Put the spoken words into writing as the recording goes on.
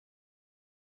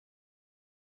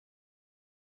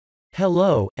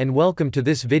Hello, and welcome to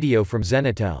this video from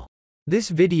Zenitel. This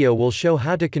video will show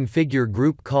how to configure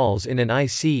group calls in an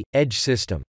IC Edge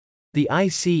system. The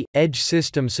IC Edge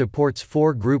system supports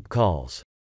 4 group calls.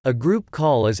 A group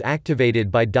call is activated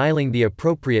by dialing the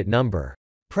appropriate number.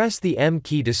 Press the M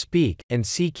key to speak, and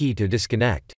C key to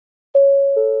disconnect.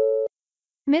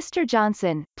 Mr.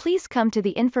 Johnson, please come to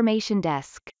the information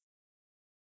desk.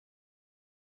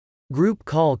 Group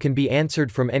call can be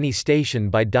answered from any station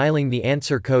by dialing the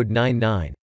answer code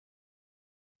 99.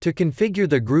 To configure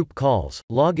the group calls,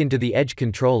 log into the Edge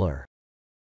controller.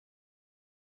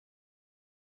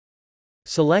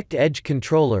 Select Edge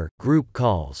controller, Group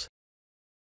Calls.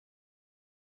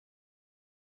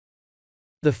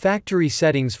 The factory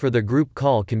settings for the group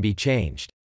call can be changed.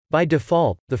 By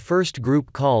default, the first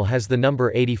group call has the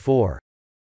number 84.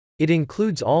 It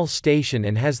includes all station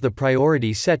and has the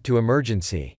priority set to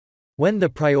emergency. When the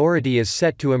priority is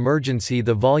set to emergency,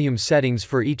 the volume settings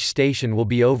for each station will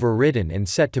be overridden and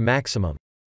set to maximum.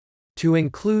 To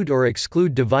include or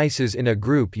exclude devices in a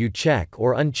group, you check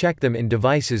or uncheck them in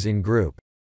Devices in Group.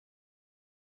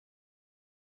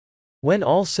 When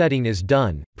all setting is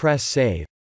done, press Save.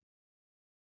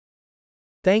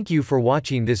 Thank you for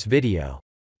watching this video.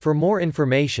 For more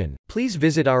information, please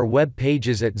visit our web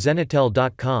pages at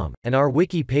zenitel.com, and our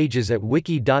wiki pages at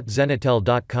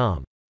wiki.zenitel.com.